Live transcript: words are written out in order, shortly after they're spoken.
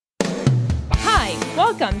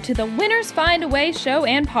Welcome to the Winners Find a Way show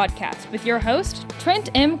and podcast with your host, Trent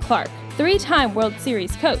M. Clark, three-time World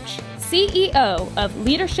Series coach, CEO of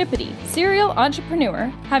Leadershipity, serial entrepreneur,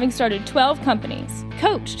 having started 12 companies,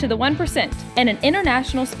 coach to the 1%, and an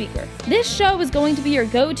international speaker. This show is going to be your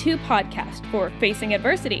go-to podcast for facing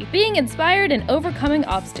adversity, being inspired, and overcoming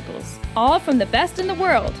obstacles, all from the best in the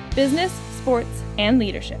world, business, sports, and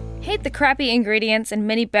leadership. Hate the crappy ingredients in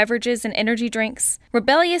many beverages and energy drinks?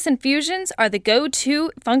 Rebellious Infusions are the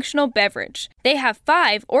go-to functional beverage. They have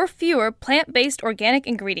 5 or fewer plant-based organic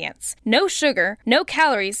ingredients, no sugar, no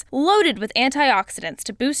calories, loaded with antioxidants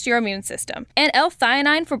to boost your immune system, and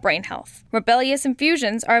L-theanine for brain health. Rebellious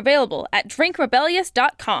Infusions are available at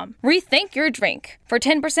drinkrebellious.com. Rethink your drink. For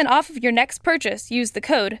 10% off of your next purchase, use the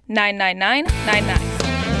code 99999.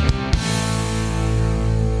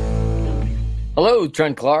 Hello,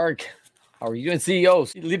 Trent Clark. How are you doing? CEO,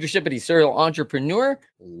 Leadershipity, serial entrepreneur,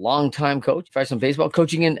 longtime coach, professional baseball,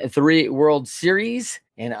 coaching in 3 World Series,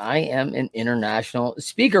 and I am an international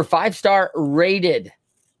speaker, 5-star rated.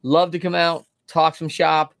 Love to come out, talk some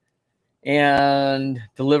shop, and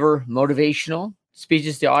deliver motivational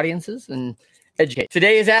speeches to audiences and educate.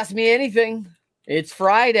 Today is Ask Me Anything. It's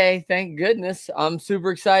Friday, thank goodness. I'm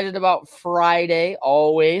super excited about Friday,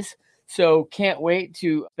 always. So can't wait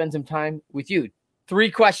to spend some time with you.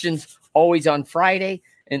 3 questions always on Friday,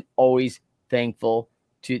 and always thankful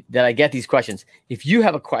that I get these questions. If you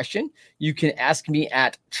have a question, you can ask me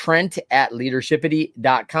at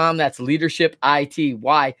trent@leadershipity.com. That's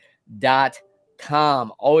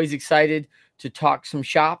leadershipity.com. Always excited to talk some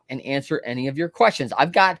shop and answer any of your questions.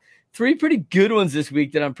 I've got 3 pretty good ones this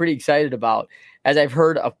week that I'm pretty excited about, as I've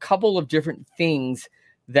heard a couple of different things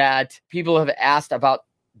that people have asked about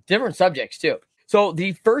different subjects too. So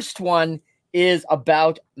the first one is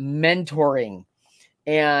about mentoring,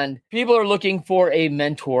 and people are looking for a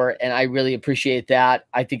mentor, and I really appreciate that.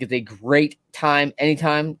 I think it's a great time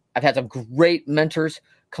anytime. I've had some great mentors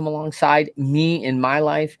come alongside me in my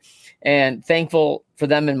life, and thankful for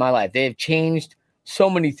them in my life. They have changed so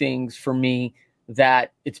many things for me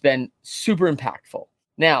that it's been super impactful.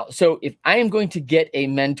 Now, so if I am going to get a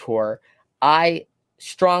mentor, I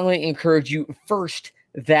strongly encourage you first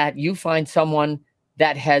that you find someone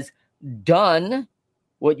that has done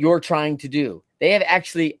what you're trying to do. They have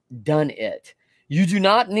actually done it. You do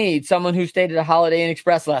not need someone who stayed at a Holiday Inn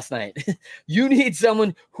Express last night. You need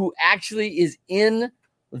someone who actually is in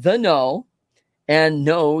the know and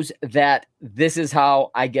knows that this is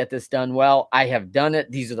how I get this done well. I have done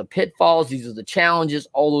it. These are the pitfalls. These are the challenges,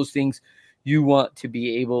 all those things. You want to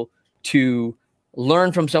be able to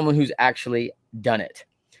learn from someone who's actually done it.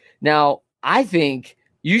 Now, I think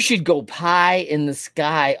you should go pie in the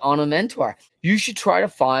sky on a mentor. You should try to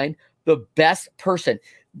find the best person.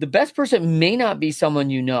 The best person may not be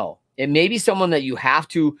someone you know. It may be someone that you have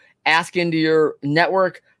to ask into your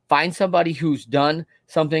network. Find somebody who's done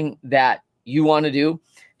something that you want to do.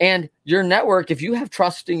 And your network, if you have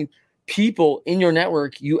trusting people in your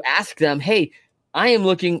network, you ask them, hey, I am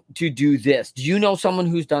looking to do this. Do you know someone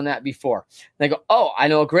who's done that before? And they go, oh, I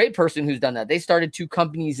know a great person who's done that. They started 2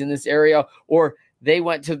 companies in this area, or they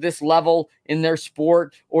went to this level in their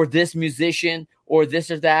sport, or this musician, or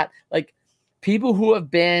this or that. Like, people who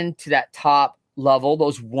have been to that top level,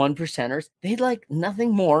 those 1%ers, they'd like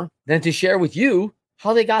nothing more than to share with you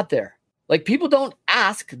how they got there. Like, people don't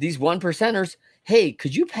ask these 1%ers, hey,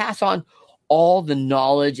 could you pass on all the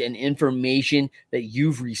knowledge and information that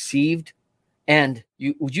you've received? And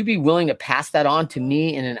would you be willing to pass that on to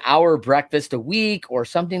me in an hour breakfast a week or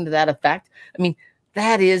something to that effect? I mean,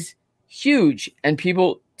 that is huge. And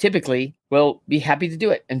people typically will be happy to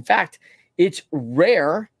do it. In fact, it's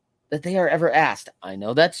rare that they are ever asked. I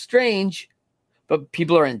know that's strange, but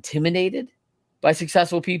people are intimidated by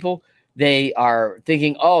successful people. They are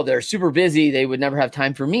thinking, oh, they're super busy. They would never have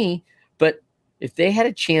time for me. But if they had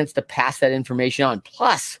a chance to pass that information on,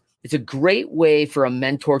 plus it's a great way for a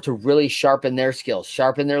mentor to really sharpen their skills,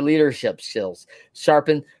 sharpen their leadership skills,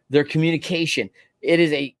 sharpen their communication. It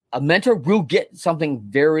is a mentor will get something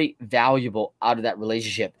very valuable out of that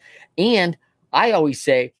relationship. And I always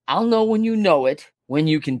say, I'll know when you know it, when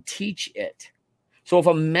you can teach it. So if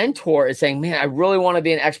a mentor is saying, man, I really want to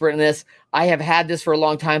be an expert in this, I have had this for a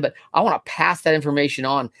long time, but I want to pass that information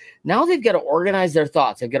on. Now they've got to organize their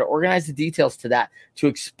thoughts. They've got to organize the details to that, to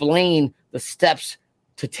explain the steps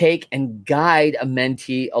to take and guide a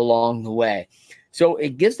mentee along the way. So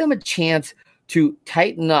it gives them a chance to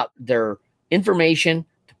tighten up their information,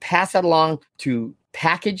 to pass that along, to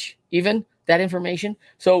package even that information.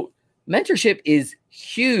 So mentorship is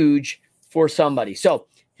huge for somebody. So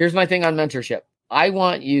here's my thing on mentorship. I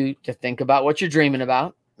want you to think about what you're dreaming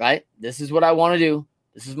about, right? This is what I want to do.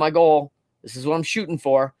 This is my goal. This is what I'm shooting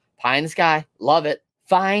for. Pie in the sky. Love it.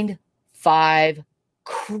 Find 5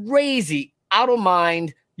 crazy, out of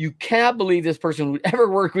mind, you cannot believe this person would ever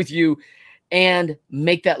work with you, and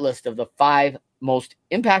make that list of the 5 most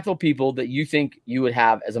impactful people that you think you would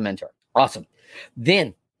have as a mentor. Awesome.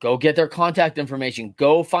 Then go get their contact information.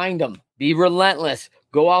 Go find them. Be relentless.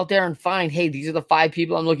 Go out there and find, hey, these are the 5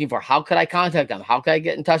 people I'm looking for. How could I contact them? How could I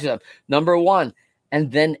get in touch with them? Number 1,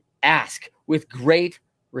 and then ask with great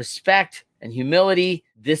respect and humility.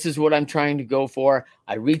 This is what I'm trying to go for.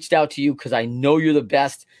 I reached out to you because I know you're the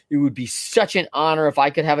best. It would be such an honor if I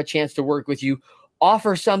could have a chance to work with you.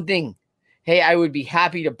 Offer something. Hey, I would be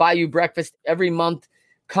happy to buy you breakfast every month.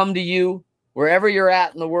 Come to you wherever you're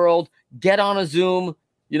at in the world. Get on a Zoom.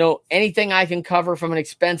 Anything I can cover from an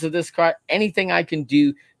expense of this car, anything I can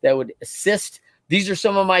do that would assist. These are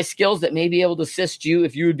some of my skills that may be able to assist you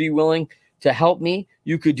if you would be willing to help me.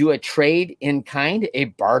 You could do a trade in kind, a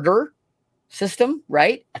barter system,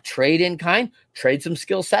 right? A trade in kind, trade some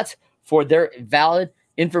skill sets for their valid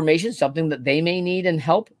information, something that they may need and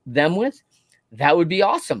help them with. That would be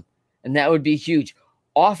awesome. And that would be huge.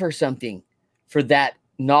 Offer something for that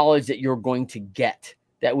knowledge that you're going to get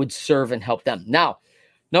that would serve and help them. Now,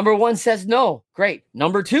 number 1 says no. Great.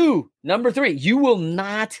 Number 2, number 3, you will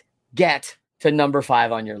not get to number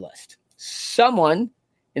 5 on your list. Someone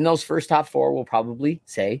in those first top 4 will probably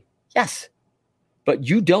say yes, but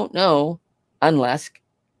you don't know unless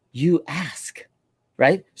you ask,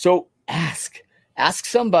 right? So ask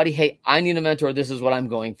somebody, hey, I need a mentor. This is what I'm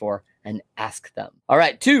going for, and ask them. All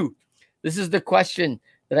right. 2, this is the question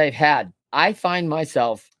that I've had. I find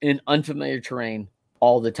myself in unfamiliar terrain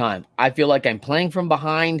all the time. I feel like I'm playing from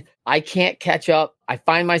behind. I can't catch up. I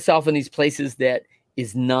find myself in these places that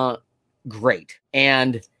is not great,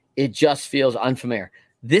 and it just feels unfamiliar.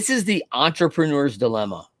 This is the entrepreneur's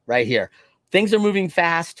dilemma right here. Things are moving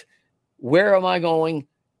fast. Where am I going?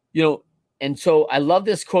 And so I love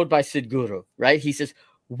this quote by Sadhguru, right? He says,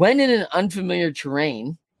 when in an unfamiliar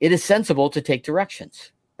terrain, it is sensible to take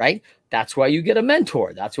directions, right? That's why you get a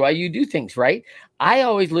mentor. That's why you do things, right? I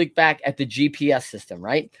always look back at the GPS system,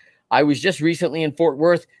 right? I was just recently in Fort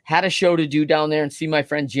Worth, had a show to do down there and see my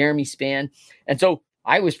friend Jeremy Spann. And so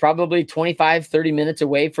I was probably 25, 30 minutes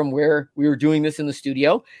away from where we were doing this in the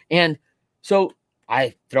studio. And so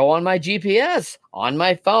I throw on my GPS on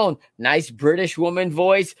my phone, nice British woman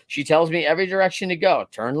voice. She tells me every direction to go.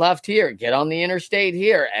 Turn left here, get on the interstate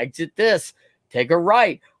here, exit this, take a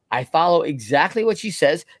right. I follow exactly what she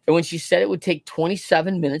says. And when she said it would take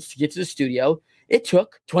 27 minutes to get to the studio, it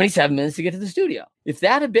took 27 minutes to get to the studio. If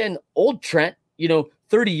that had been old Trent,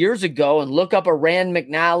 30 years ago and look up a Rand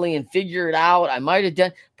McNally and figure it out, I might have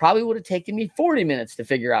done, probably would have taken me 40 minutes to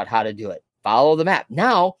figure out how to do it. Follow the map.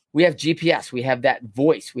 Now we have GPS. We have that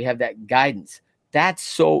voice. We have that guidance. That's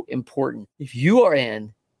so important. If you are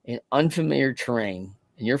in an unfamiliar terrain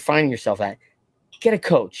and you're finding yourself at, get a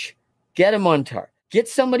coach, get a mentor, get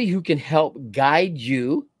somebody who can help guide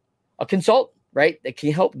you, a consultant, right? That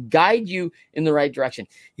can help guide you in the right direction.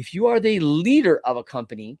 If you are the leader of a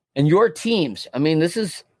company and your teams, this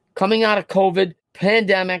is coming out of COVID,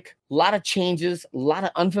 pandemic, a lot of changes, a lot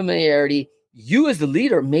of unfamiliarity. You as the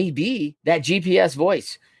leader may be that GPS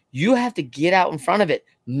voice. You have to get out in front of it,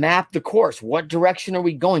 map the course. What direction are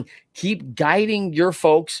we going? Keep guiding your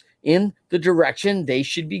folks in the direction they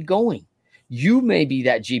should be going. You may be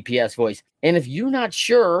that GPS voice. And if you're not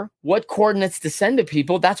sure what coordinates to send to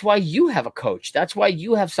people, that's why you have a coach. That's why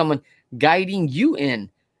you have someone guiding you in.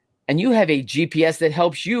 And you have a GPS that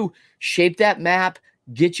helps you shape that map,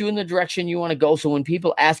 get you in the direction you want to go. So when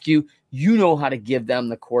people ask you, you know how to give them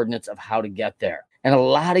the coordinates of how to get there. And a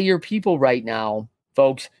lot of your people right now,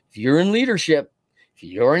 folks, if you're in leadership, if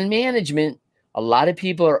you're in management, a lot of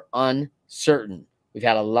people are uncertain. We've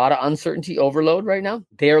had a lot of uncertainty overload right now.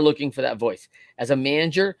 They are looking for that voice. As a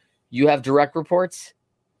manager, you have direct reports.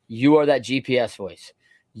 You are that GPS voice.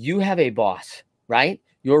 You have a boss, right?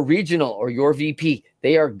 Your regional or your VP,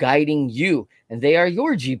 they are guiding you and they are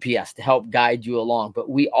your GPS to help guide you along. But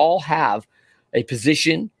we all have a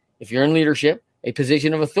position, if you're in leadership, a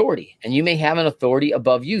position of authority, and you may have an authority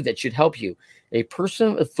above you that should help you. A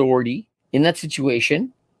person of authority in that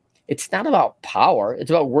situation, it's not about power. It's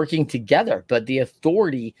about working together, but the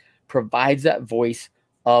authority provides that voice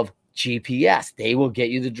of GPS. They will get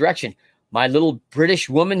you the direction. My little British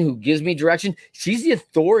woman who gives me direction, she's the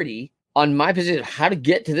authority on my position, how to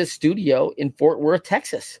get to this studio in Fort Worth,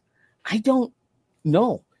 Texas. I don't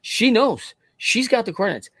know. She knows. She's got the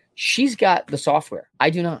coordinates. She's got the software. I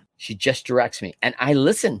do not. She just directs me. And I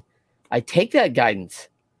listen. I take that guidance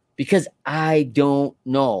because I don't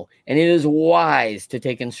know. And it is wise to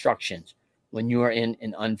take instructions. when you are in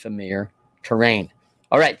an unfamiliar terrain.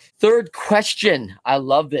 All right. Third question. I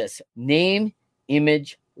love this. Name,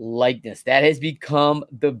 image, likeness. That has become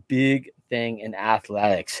the big thing in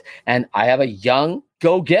athletics. And I have a young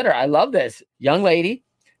go-getter. I love this. Young lady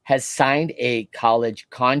has signed a college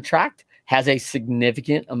contract, has a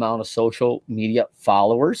significant amount of social media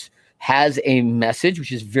followers, has a message,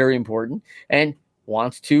 which is very important, and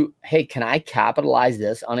wants to, hey, can I capitalize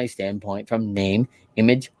this on a standpoint from name,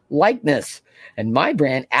 image, likeness? And my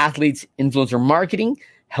brand, Athletes Influencer Marketing,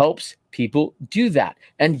 helps people do that.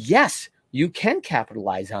 And yes, you can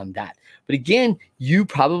capitalize on that. But again, you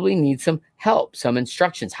probably need some help, some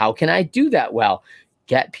instructions. How can I do that? Well,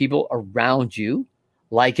 get people around you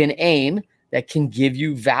like an AIM that can give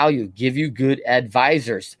you value, give you good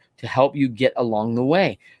advisors to help you get along the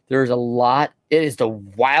way. There's a lot. It is the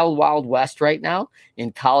wild, wild west right now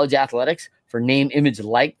in college athletics for name, image,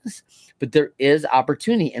 likeness. But there is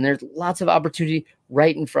opportunity, and there's lots of opportunity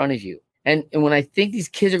right in front of you. And when I think these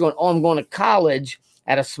kids are going, oh, I'm going to college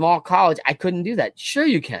at a small college, I couldn't do that. Sure,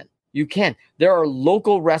 you can. You can. There are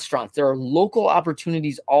local restaurants. There are local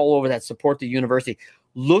opportunities all over that support the university.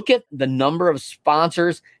 Look at the number of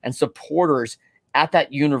sponsors and supporters at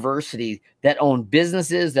that university that own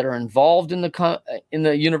businesses that are involved in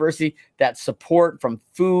the university that support from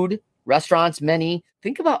food, restaurants, many.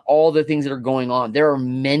 Think about all the things that are going on. There are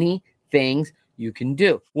many things you can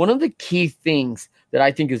do. One of the key things that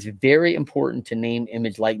I think is very important to name,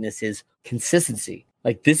 image, likeness is consistency.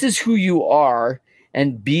 Like, this is who you are,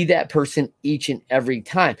 and be that person each and every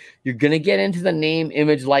time. You're going to get into the name,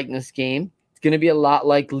 image, likeness game. It's going to be a lot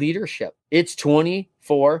like leadership. It's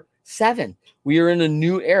 24/7. We are in a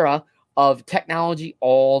new era of technology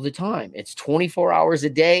all the time. It's 24 hours a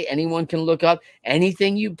day. Anyone can look up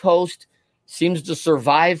anything you post, seems to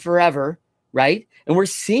survive forever, right? And we're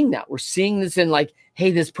seeing that. We're seeing this in like,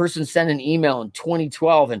 hey, this person sent an email in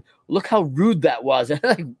 2012 and look how rude that was. And I'm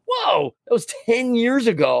like, whoa, that was 10 years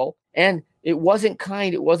ago. And it wasn't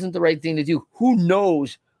kind. It wasn't the right thing to do. Who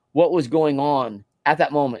knows what was going on at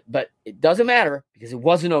that moment? But it doesn't matter because it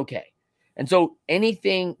wasn't okay. And so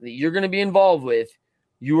anything that you're going to be involved with,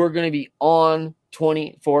 you are going to be on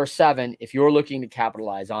 24/7 if you're looking to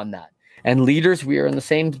capitalize on that. And leaders, we are in the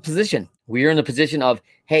same position. We are in the position of,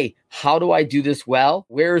 hey, how do I do this well?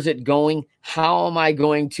 Where is it going? How am I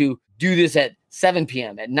going to do this at 7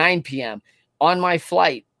 p.m., at 9 p.m., on my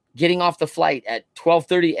flight, getting off the flight at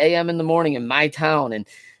 12:30 a.m. in the morning in my town? And,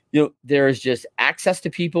 there is just access to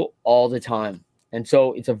people all the time. And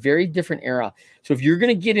so it's a very different era. So if you're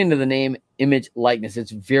going to get into the name, image, likeness,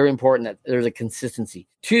 it's very important that there's a consistency.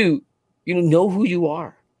 2, know who you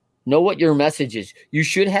are. Know what your message is. You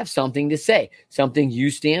should have something to say, something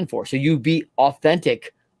you stand for. So you be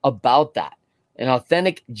authentic about that. An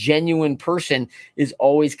authentic, genuine person is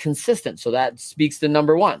always consistent. So that speaks to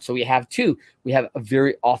number 1. So we have 2. We have a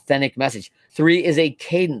very authentic message. 3 is a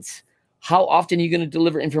cadence. How often are you going to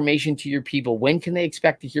deliver information to your people? When can they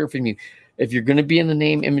expect to hear from you? If you're going to be in the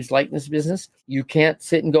name, image, likeness business, you can't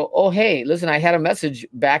sit and go, oh, hey, listen, I had a message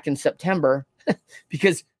back in September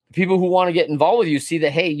because people who want to get involved with you see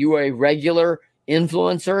that, hey, you are a regular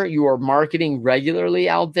influencer. You are marketing regularly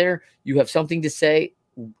out there. You have something to say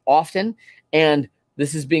often, and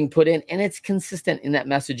this is being put in, and it's consistent in that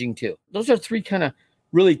messaging too. Those are 3 kind of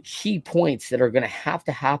really key points that are going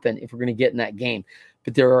to happen if we're going to get in that game.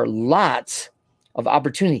 But there are lots of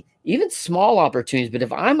opportunity, even small opportunities. But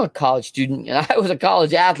if I'm a college student and I was a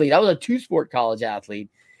college athlete, I was a 2-sport college athlete,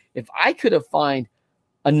 if I could have found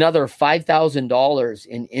another $5,000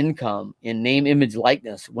 in income in name, image,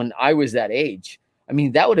 likeness when I was that age, I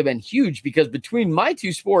mean, that would have been huge, because between my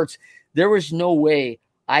 2 sports, there was no way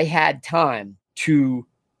I had time to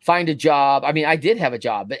find a job. I mean, I did have a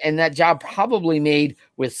job, and that job probably made,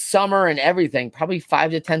 with summer and everything, probably $5,000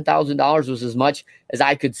 to $10,000 was as much as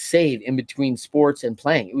I could save in between sports and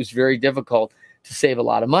playing. It was very difficult to save a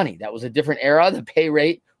lot of money. That was a different era. The pay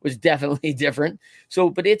rate was definitely different. So,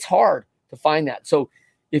 but it's hard to find that. So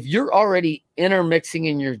if you're already intermixing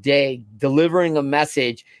in your day, delivering a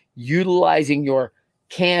message, utilizing your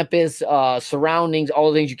campus, surroundings,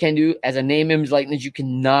 all the things you can do as a name, image, likeness, you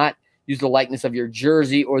cannot use the likeness of your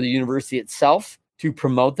jersey or the university itself to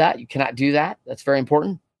promote that. You cannot do that. That's very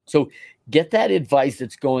important. So get that advice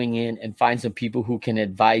that's going in and find some people who can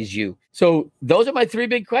advise you. So those are my 3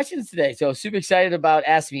 big questions today. So super excited about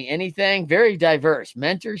Ask Me Anything. Very diverse.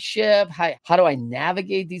 Mentorship. How do I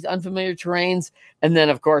navigate these unfamiliar terrains? And then,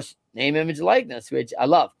 of course, name, image, likeness, which I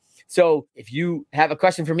love. So if you have a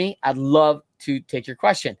question for me, I'd love to take your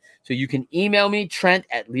question. So you can email me,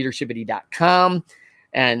 Trent@leadershipity.com.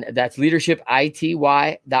 And that's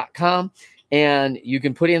leadershipity.com. And you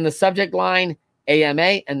can put in the subject line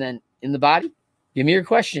AMA, and then in the body, give me your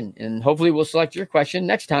question. And hopefully we'll select your question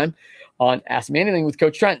next time on Ask Me Anything with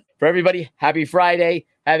Coach Trent. For everybody, happy Friday.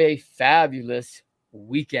 Have a fabulous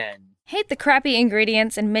weekend. Hate the crappy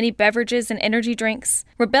ingredients in many beverages and energy drinks?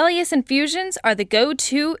 Rebellious Infusions are the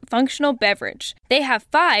go-to functional beverage. They have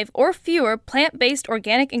 5 or fewer plant-based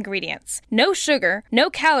organic ingredients, no sugar, no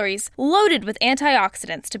calories, loaded with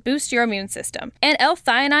antioxidants to boost your immune system, and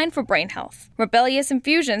L-theanine for brain health. Rebellious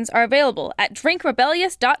Infusions are available at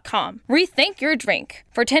drinkrebellious.com. Rethink your drink.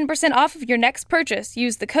 For 10% off of your next purchase,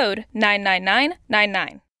 use the code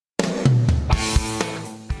 99999.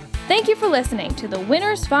 Thank you for listening to the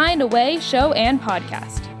Winners Find a Way show and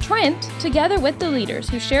podcast. Trent, together with the leaders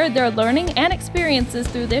who shared their learning and experiences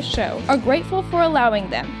through this show, are grateful for allowing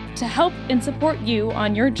them to help and support you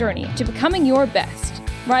on your journey to becoming your best.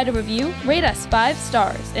 Write a review, rate us 5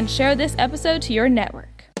 stars, and share this episode to your network.